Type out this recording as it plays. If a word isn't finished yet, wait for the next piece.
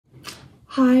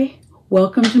Hi,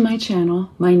 welcome to my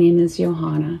channel. My name is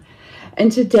Johanna,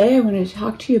 and today I want to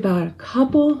talk to you about a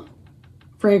couple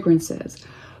fragrances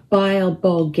by a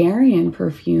Bulgarian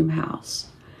perfume house.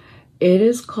 It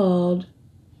is called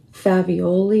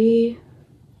Faviol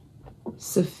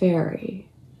Seferi.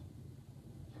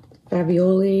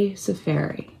 Faviol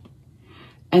Seferi.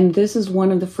 And this is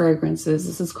one of the fragrances.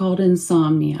 This is called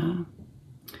Insomnia.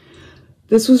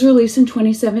 This was released in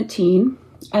 2017.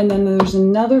 And then there's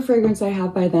another fragrance I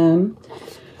have by them.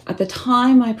 At the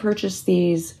time I purchased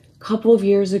these a couple of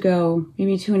years ago,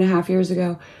 maybe 2.5 years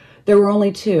ago, there were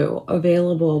only 2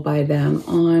 available by them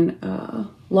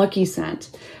on Lucky Scent.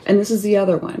 And this is the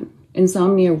other one,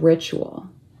 Insomnia Ritual.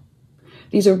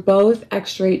 These are both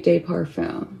extrait de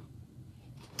parfum.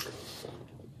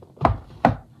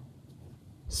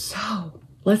 So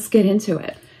let's get into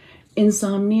it.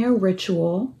 Insomnia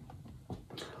Ritual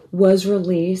was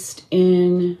released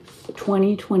in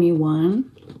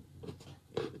 2021.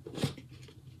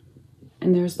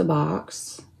 And there's the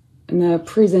box and the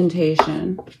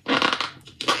presentation.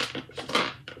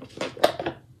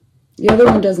 The other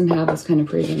one doesn't have this kind of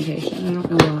presentation. I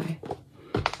don't know why.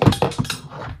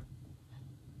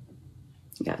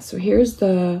 Yeah, so here's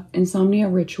the Insomnia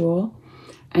Ritual.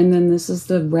 And then this is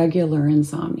the regular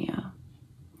Insomnia.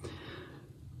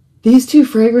 These 2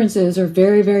 fragrances are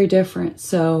very, very different,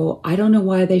 so I don't know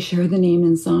why they share the name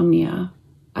Insomnia.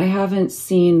 I haven't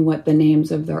seen what the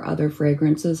names of their other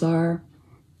fragrances are,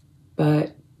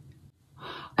 but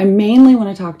I mainly want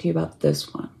to talk to you about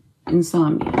this one,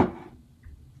 Insomnia.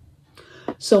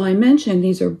 So I mentioned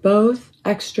these are both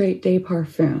extrait de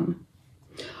parfum.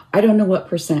 I don't know what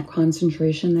 %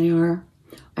 concentration they are.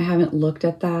 I haven't looked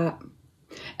at that.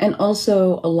 And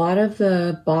also, a lot of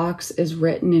the box is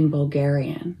written in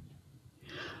Bulgarian.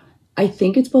 I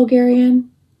think it's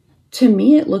Bulgarian. To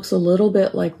me, it looks a little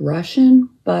bit like Russian,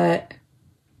 but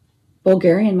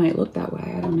Bulgarian might look that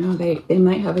way. I don't know. They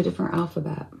might have a different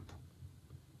alphabet.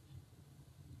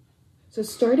 So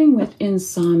starting with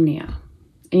Insomnia.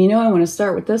 And you know I want to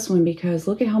start with this one because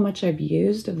look at how much I've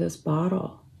used of this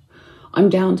bottle. I'm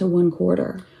down to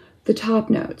 1/4. The top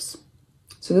notes.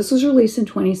 So this was released in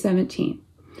 2017.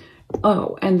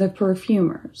 Oh, and the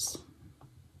perfumers.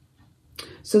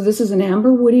 So this is an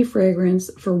amber woody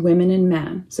fragrance for women and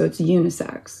men. So it's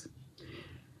unisex.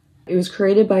 It was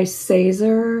created by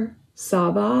Sezer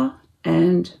Sabah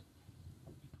and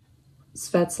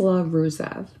Svetoslav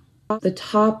Rusev. The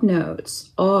top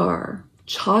notes are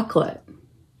chocolate,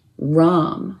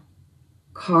 rum,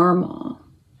 caramel.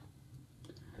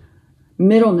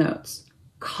 Middle notes,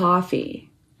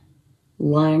 coffee,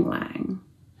 ylang ylang.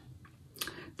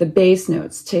 The base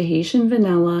notes, Tahitian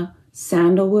vanilla,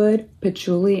 sandalwood,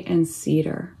 patchouli, and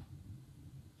cedar.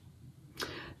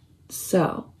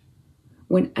 So,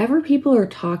 whenever people are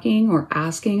talking or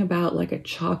asking about like a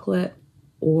chocolate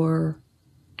or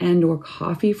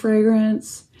coffee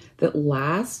fragrance that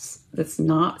lasts, that's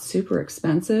not super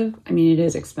expensive. I mean, it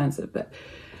is expensive, but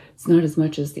it's not as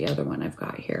much as the other one I've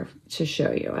got here to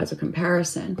show you as a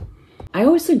comparison. I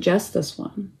always suggest this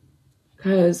one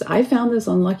because I found this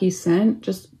on Lucky Scent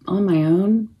just on my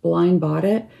own, blind bought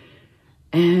it.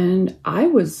 And I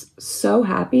was so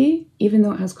happy, even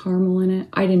though it has caramel in it.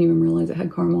 I didn't even realize it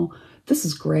had caramel. This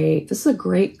is great. This is a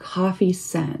great coffee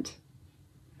scent.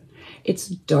 It's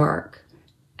dark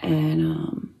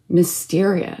and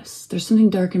mysterious. There's something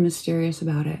dark and mysterious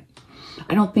about it.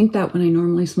 I don't think that when I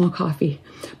normally smell coffee.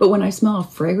 But when I smell a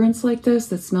fragrance like this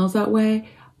that smells that way,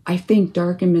 I think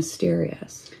dark and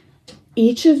mysterious.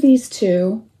 Each of these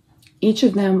 2, each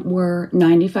of them were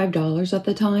 $95 at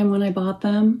the time when I bought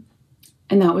them.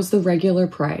 And that was the regular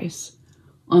price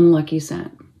on Lucky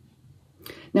Scent.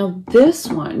 Now this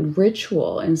one,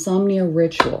 Ritual, Insomnia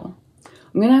Ritual,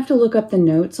 I'm going to have to look up the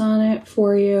notes on it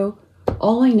for you.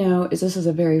 All I know is this is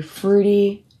a very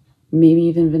fruity, maybe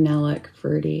even vanillic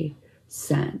fruity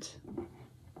scent.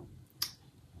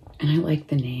 And I like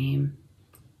the name,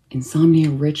 Insomnia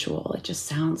Ritual. It just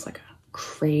sounds like a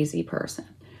crazy person.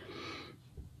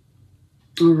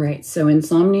 All right, so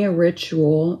Insomnia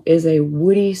Ritual is a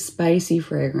woody, spicy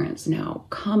fragrance. Now,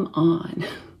 come on.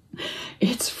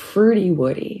 It's fruity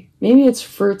woody. Maybe it's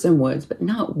fruits and woods, but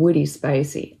not woody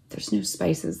spicy. There's no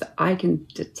spices that I can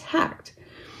detect.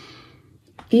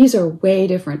 These are way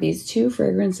different. These 2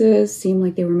 fragrances seem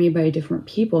like they were made by different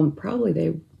people, and probably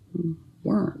they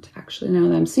weren't, actually. Now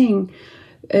that I'm seeing,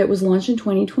 it was launched in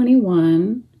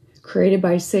 2021, created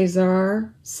by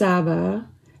Sezer Sabah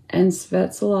and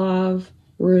Svetoslav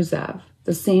Rusev.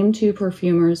 The same 2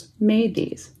 perfumers made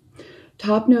these.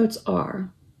 Top notes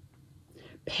are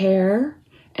pear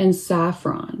and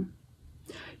saffron.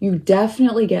 You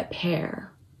definitely get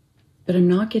pear. but I'm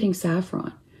not getting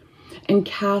saffron. And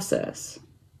cassis,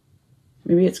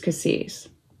 maybe it's cassis,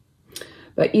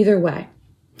 but either way.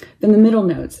 Then the middle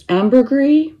notes,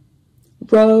 ambergris,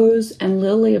 rose, and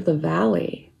lily of the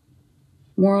valley.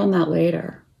 More on that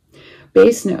later.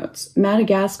 Base notes,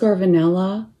 Madagascar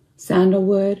vanilla,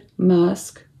 sandalwood,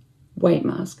 musk, white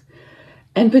musk,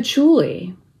 and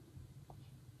patchouli.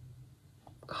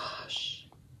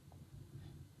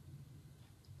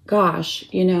 Gosh,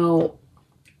 you know,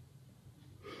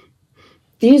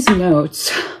 these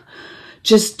notes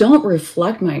just don't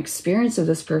reflect my experience of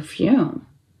this perfume.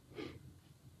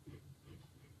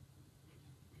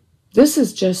 This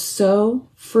is just so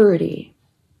fruity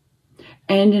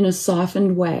and in a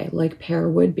softened way, like pear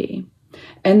would be.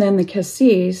 And then the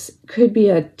cassis could be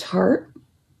a tart,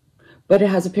 but it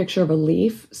has a picture of a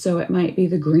leaf, so it might be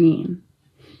the green.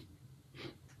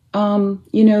 You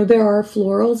know, there are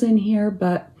florals in here,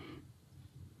 but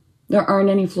there aren't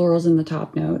any florals in the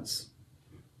top notes,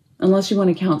 unless you want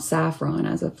to count saffron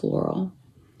as a floral.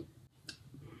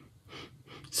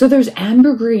 So there's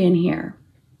ambergris in here.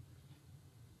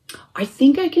 I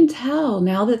think I can tell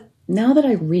now that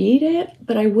I read it,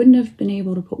 but I wouldn't have been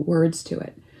able to put words to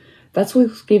it. That's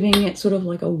what's giving it sort of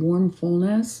like a warm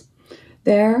fullness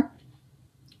there.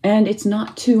 And it's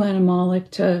not too animalic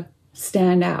to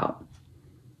stand out.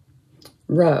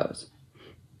 Rose.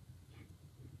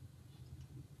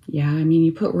 Yeah, I mean,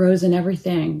 you put rose in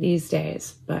everything these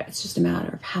days, but it's just a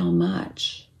matter of how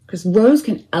much. Because rose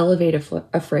can elevate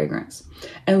a fragrance.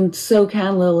 And so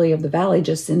can lily of the valley,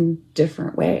 just in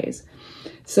different ways.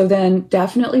 So then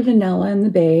definitely vanilla in the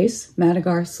base,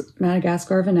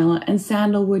 Madagascar vanilla, and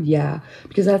sandalwood, yeah.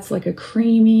 Because that's like a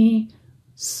creamy,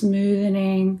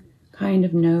 smoothing kind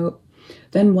of note.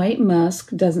 Then white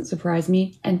musk doesn't surprise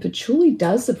me, and patchouli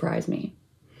does surprise me.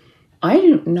 I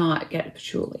do not get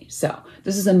patchouli. So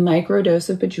this is a micro dose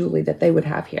of patchouli that they would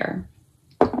have here.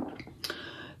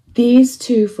 These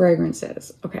two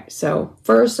fragrances. Okay, so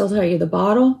first I'll tell you the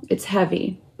bottle, it's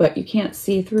heavy, but you can't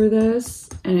see through this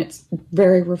and it's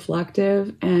very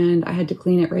reflective, and I had to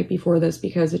clean it right before this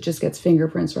because it just gets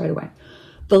fingerprints right away.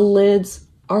 The lids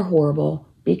are horrible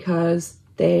because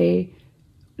they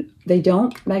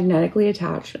don't magnetically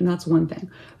attach, and that's one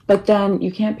thing. But then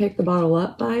you can't pick the bottle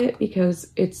up by it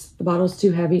because the bottle's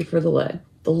too heavy for the lid.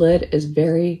 The lid is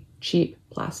very cheap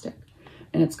plastic,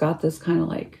 and it's got this kind of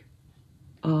like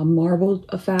marbled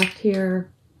effect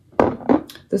here.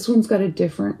 This one's got a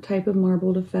different type of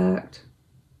marbled effect.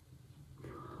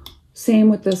 Same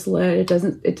with this lid.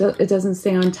 It doesn't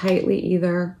stay on tightly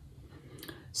either.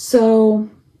 So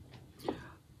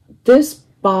this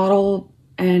bottle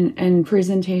and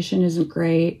presentation isn't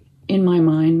great in my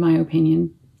mind, my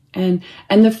opinion. And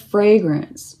the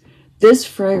fragrance, this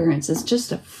fragrance is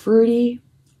just a fruity,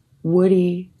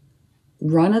 woody,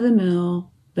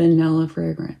 run-of-the-mill vanilla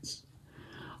fragrance.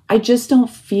 I just don't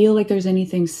feel like there's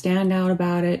anything stand out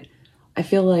about it. I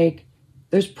feel like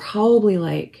there's probably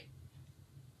like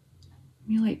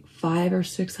 500 or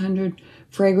 600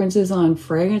 fragrances on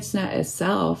FragranceNet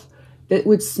itself that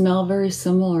would smell very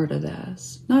similar to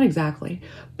this. Not exactly,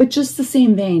 but just the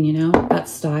same vein, you know, that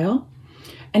style.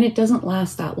 And it doesn't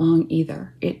last that long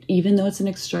either, even though it's an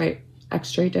extrait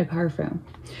de parfum.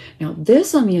 Now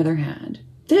this, on the other hand,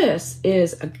 this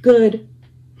is a good,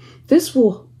 this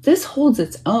holds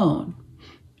its own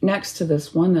next to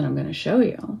this one that I'm going to show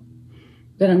you,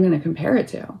 that I'm going to compare it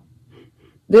to.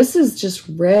 This is just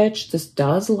rich. This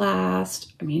does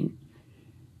last. I mean,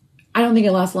 I don't think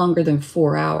it lasts longer than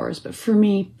 4 hours, but for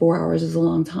me, 4 hours is a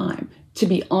long time to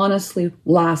be honestly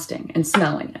lasting and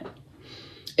smelling it.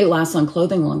 It lasts on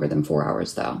clothing longer than 4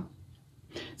 hours though.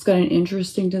 It's got an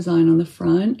interesting design on the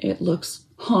front. It looks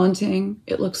haunting.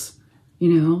 It looks,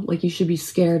 you know, like you should be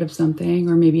scared of something,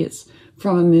 or maybe it's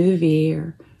from a movie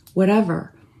or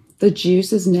whatever. The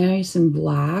juice is nice and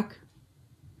black.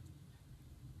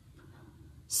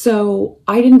 So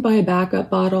I didn't buy a backup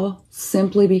bottle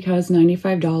simply because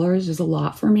 $95 is a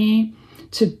lot for me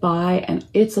to buy, and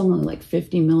it's only like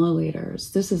 50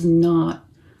 milliliters. This is not,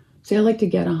 see, I like to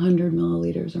get 100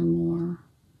 milliliters or more.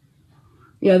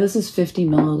 Yeah, this is 50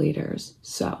 milliliters.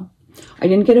 So I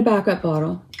didn't get a backup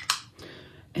bottle.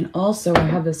 And also I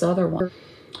have this other one.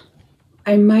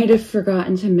 I might have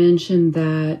forgotten to mention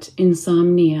that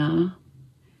Insomnia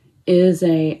is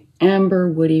a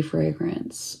amber woody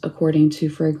fragrance, according to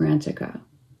Fragrantica.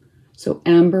 So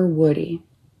amber woody.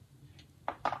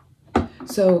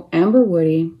 So amber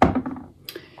woody.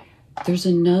 There's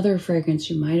another fragrance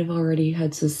you might have already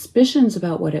had suspicions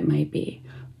about what it might be.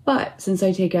 But since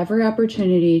I take every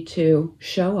opportunity to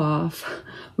show off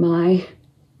my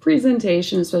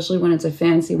presentation, especially when it's a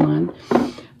fancy one,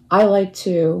 I like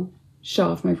to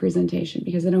show off my presentation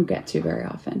because I don't get to very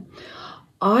often.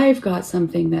 I've got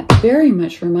something that very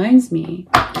much reminds me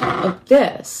of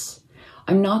this.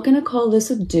 I'm not going to call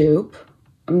this a dupe.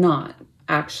 I'm not,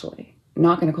 actually. I'm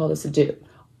not going to call this a dupe.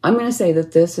 I'm going to say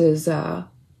that this is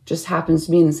just happens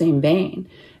to be in the same vein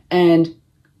and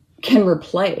can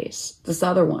replace this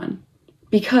other one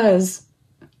because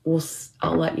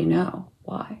I'll let you know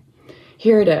why.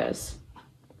 Here it is.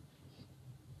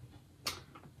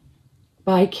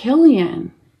 By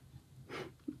Kilian.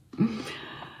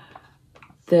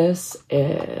 This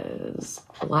is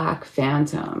Black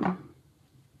Phantom.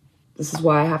 This is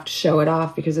why I have to show it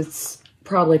off because it's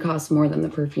probably costs more than the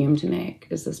perfume to make,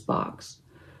 is this box.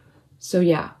 So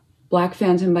yeah, Black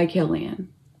Phantom by Kilian.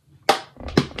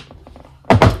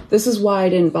 This is why I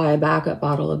didn't buy a backup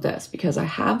bottle of this, because I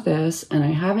have this and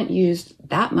I haven't used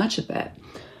that much of it.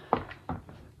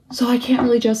 So I can't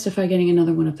really justify getting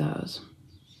another one of those.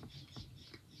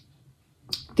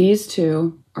 These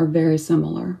two are very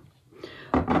similar.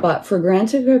 But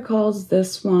Fragrantica calls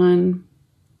this one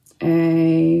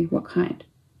a, what kind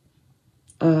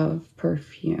of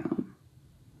perfume?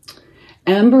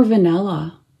 Amber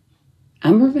Vanilla.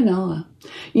 Amber Vanilla.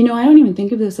 You know, I don't even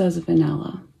think of this as a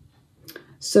vanilla.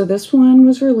 So this one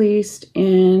was released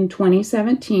in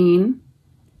 2017.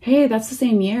 Hey, that's the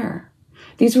same year.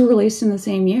 These were released in the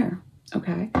same year.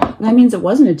 Okay. That means it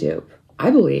wasn't a dupe. I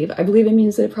believe it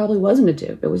means that it probably wasn't a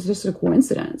dupe. It was just a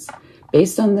coincidence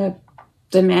based on the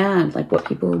demand, like what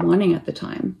people were wanting at the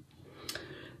time.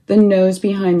 The nose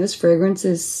behind this fragrance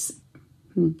is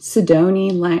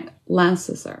Sidonie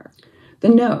Lancesseur. The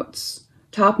notes,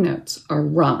 top notes are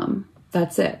rum.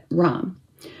 That's it, rum.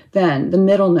 Then the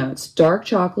middle notes, dark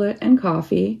chocolate and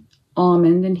coffee,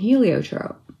 almond and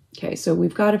heliotrope. Okay, so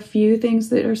we've got a few things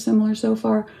that are similar so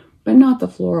far, but not the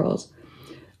florals.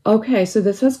 Okay, so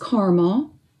this has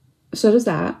caramel. So does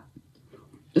that.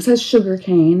 This has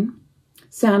sugarcane,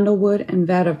 sandalwood, and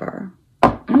vetiver.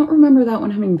 I don't remember that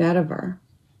one having vetiver.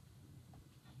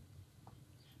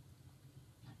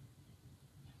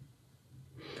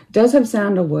 It does have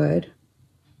sandalwood.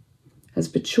 Has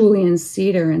patchouli and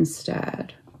cedar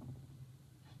instead.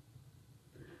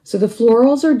 So the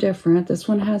florals are different. This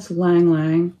one has lang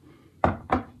lang.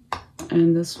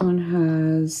 And this one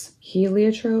has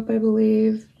heliotrope, I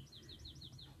believe.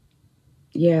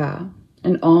 Yeah,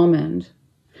 and almond.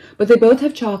 But they both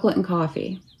have chocolate and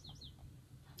coffee.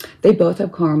 They both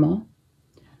have caramel.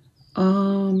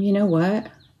 You know what?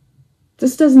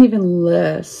 This doesn't even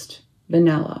list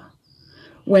vanilla.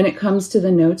 When it comes to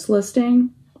the notes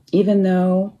listing, even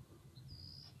though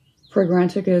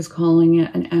Fragrantica is calling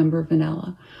it an amber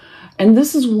vanilla. And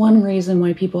this is one reason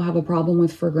why people have a problem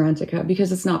with Fragrantica,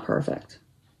 because it's not perfect.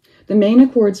 The main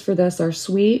accords for this are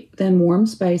sweet, then warm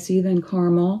spicy, then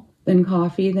caramel, then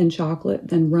coffee, then chocolate,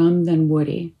 then rum, then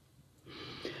woody.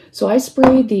 So I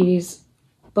sprayed these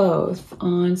both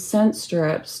on scent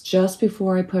strips just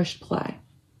before I pushed play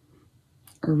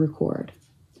or record.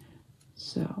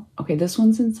 So, okay, this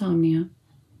one's Insomnia.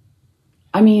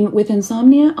 I mean, with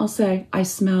Insomnia, I'll say I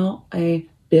smell a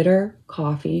bitter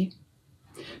coffee.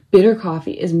 Bitter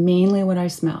coffee is mainly what I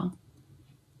smell.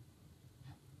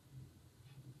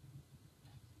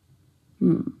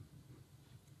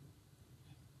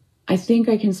 I think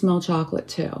I can smell chocolate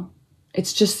too.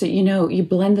 It's just that, you know, you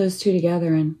blend those two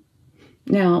together. And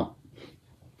now,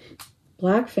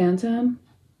 Black Phantom,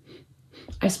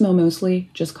 I smell mostly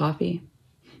just coffee.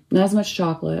 Not as much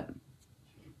chocolate.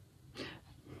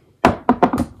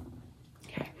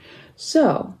 Okay,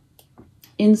 so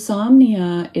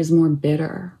Insomnia is more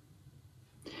bitter.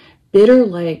 Bitter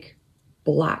like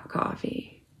black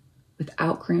coffee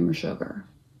without cream or sugar.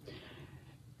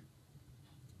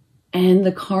 And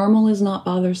the caramel is not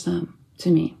bothersome to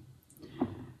me.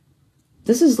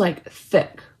 This is like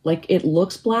thick, like it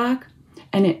looks black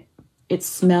and it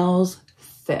smells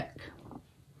thick.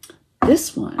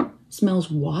 This one smells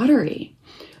watery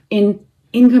in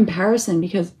comparison,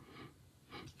 because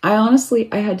I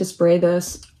had to spray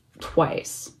this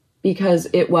twice because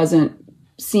it wasn't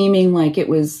seeming like it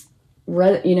was,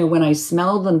 you know, when I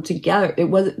smelled them together,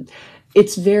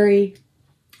 it's very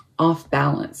off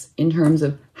balance in terms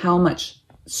of how much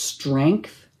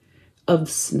strength of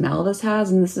smell this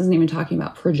has. And this isn't even talking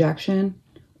about projection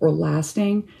or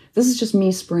lasting. This is just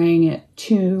me spraying it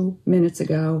 2 minutes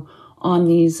ago on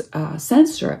these scent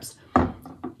strips.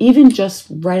 Even just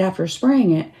right after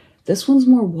spraying it, this one's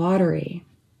more watery.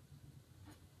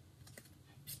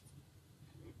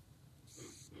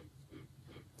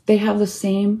 They have the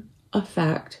same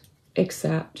effect,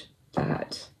 except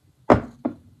that,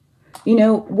 you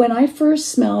know, when I first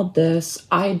smelled this,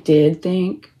 I did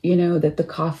think, you know, that the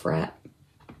coffret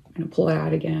I'm going to pull it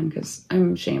out again because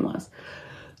I'm shameless.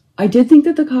 I did think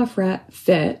that the coffret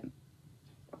fit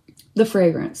the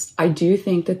fragrance. I do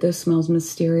think that this smells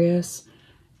mysterious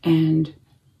and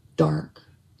dark.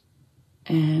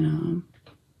 And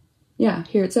yeah,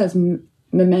 here it says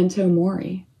Memento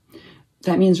Mori.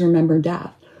 That means remember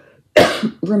death.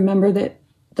 Remember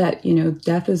that, you know,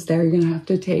 death is there. You're going to have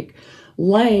to take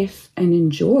life and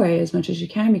enjoy as much as you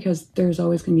can because there's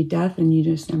always going to be death and you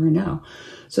just never know.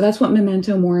 So that's what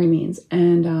Memento Mori means.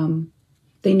 And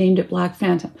they named it Black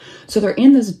Phantom. So they're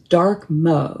in this dark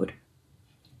mode.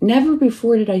 Never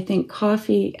before did I think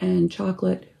coffee and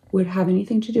chocolate would have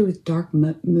anything to do with dark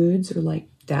moods or like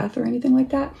death or anything like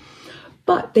that.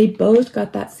 But they both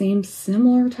got that same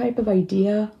similar type of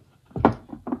idea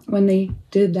when they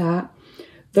did that.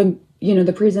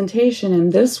 The presentation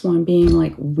and this one being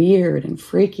like weird and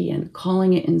freaky and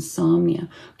calling it Insomnia.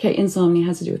 Okay, Insomnia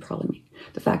has to do with probably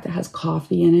the fact that it has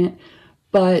coffee in it,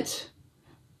 but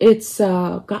it's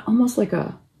got almost like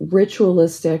a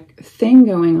ritualistic thing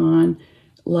going on,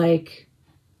 like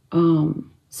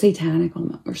satanic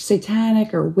almost, or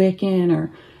satanic or Wiccan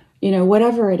or, you know,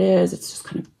 whatever it is. It's just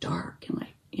kind of dark and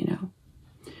like, you know.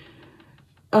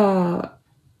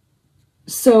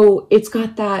 So it's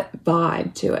got that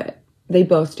vibe to it. They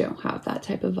both don't have that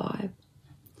type of vibe.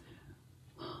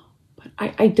 But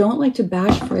I don't like to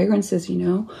bash fragrances, you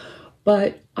know,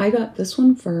 but I got this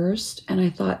one first and I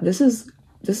thought this is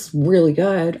really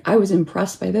good. I was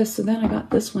impressed by this. So then I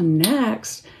got this one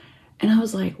next and I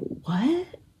was like, what?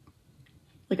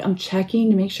 Like I'm checking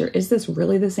to make sure, is this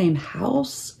really the same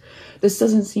house? This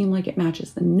doesn't seem like it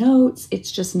matches the notes.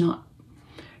 It's just not,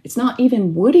 it's not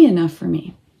even woody enough for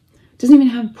me. It doesn't even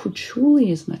have patchouli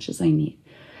as much as I need.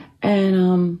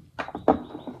 And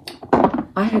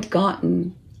I had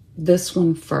gotten this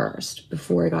one first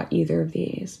before I got either of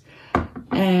these.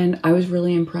 And I was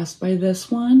really impressed by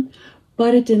this one,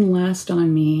 but it didn't last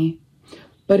on me.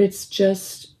 But it's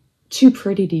just too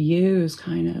pretty to use,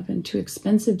 kind of, and too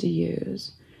expensive to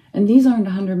use. And these aren't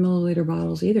 100 milliliter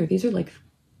bottles either. These are like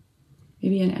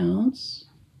maybe an ounce,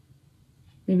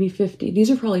 maybe 50. These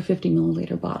are probably 50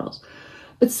 milliliter bottles.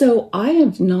 But so I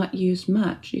have not used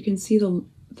much. You can see the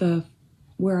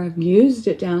where I've used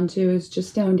it down to is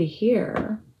just down to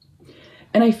here.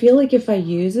 And I feel like if I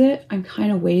use it, I'm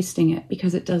kind of wasting it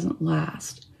because it doesn't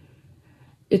last.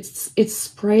 It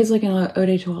sprays like an eau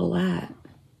de toilette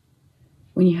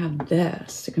when you have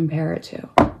this to compare it to.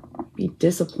 Be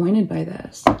disappointed by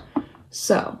this.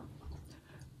 So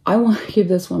I want to give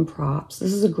this one props.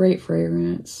 This is a great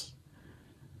fragrance.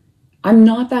 I'm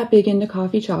not that big into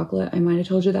coffee chocolate. I might have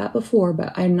told you that before,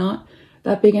 but I'm not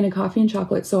that big into coffee and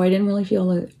chocolate, so I didn't really feel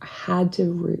that I had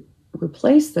to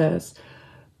replace this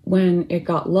when it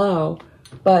got low,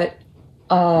 but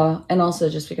and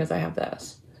also just because I have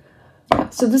this.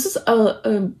 So this is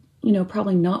a you know,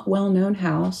 probably not well-known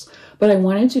house, but I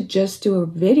wanted to just do a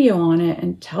video on it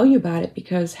and tell you about it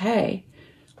because, hey,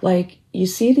 like you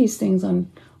see these things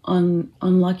on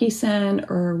Lucky Scent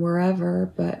or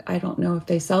wherever, but I don't know if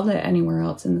they sell that anywhere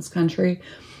else in this country.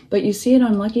 But you see it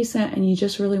on Lucky Scent and you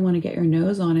just really want to get your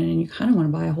nose on it and you kind of want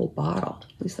to buy a whole bottle.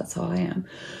 At least that's how I am.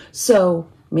 So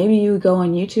maybe you would go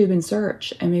on YouTube and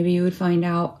search and maybe you would find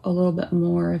out a little bit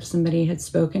more if somebody had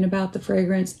spoken about the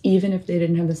fragrance, even if they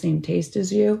didn't have the same taste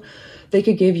as you, they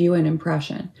could give you an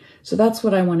impression. So that's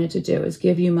what I wanted to do, is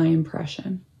give you my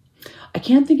impression. I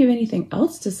can't think of anything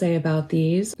else to say about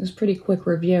these. It was a pretty quick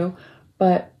review,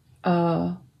 but,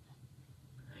 you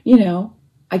know,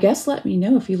 I guess let me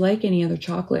know if you like any other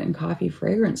chocolate and coffee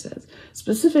fragrances,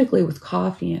 specifically with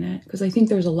coffee in it, because I think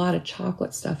there's a lot of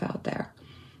chocolate stuff out there.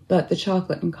 But the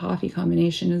chocolate and coffee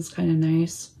combination is kind of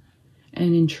nice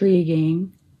and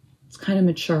intriguing. It's kind of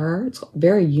mature. It's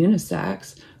very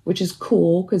unisex, which is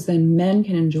cool because then men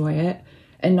can enjoy it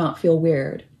and not feel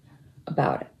weird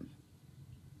about it.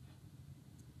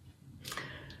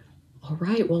 All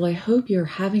right, well, I hope you're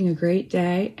having a great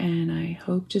day and I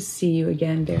hope to see you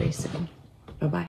again very soon. Bye-bye.